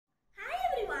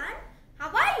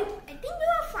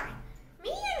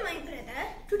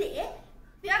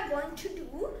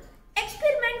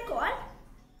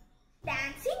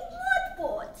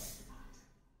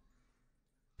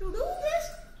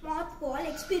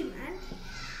experiment,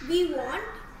 we want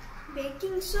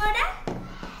baking soda,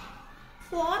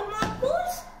 4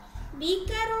 mothballs,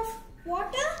 beaker of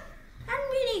water and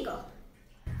vinegar.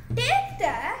 Take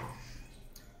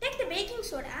the baking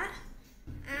soda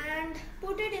and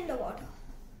put it in the water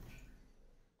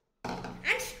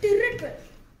and stir it well.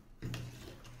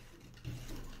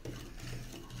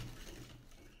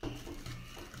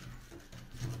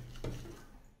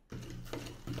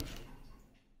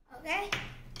 Okay,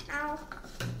 now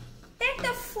take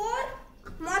the 4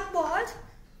 mothballs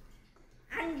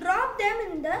and drop them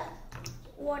in the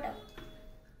water.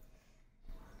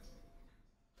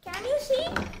 Can you see?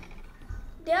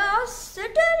 They are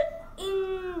settled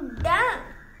down.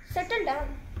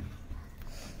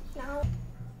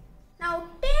 Now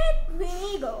take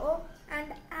vinegar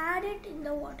and add it in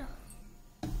the water.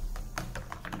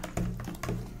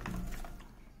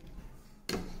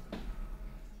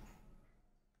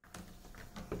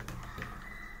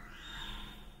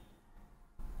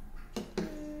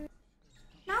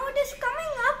 Now it is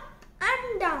coming up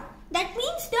and down. That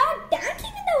means they are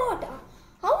dancing in the water.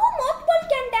 How a mothball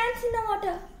can dance in the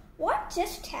water? What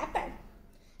just happened?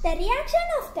 The reaction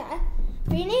of the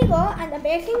vinegar and the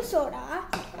baking soda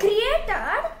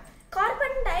created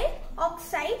carbon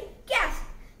dioxide gas.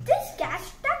 This gas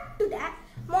stuck to the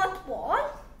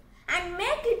mothball and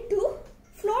made it to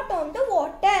float on the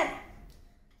water.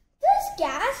 This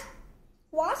gas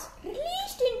was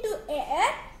released into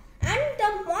air and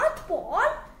the mothball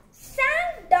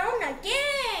sank down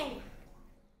again.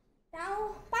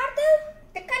 Now, Partha,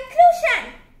 the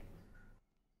conclusion.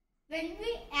 When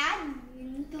we add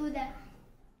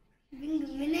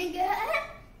vinegar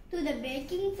to the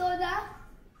baking soda,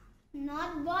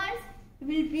 mothballs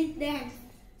will be danced.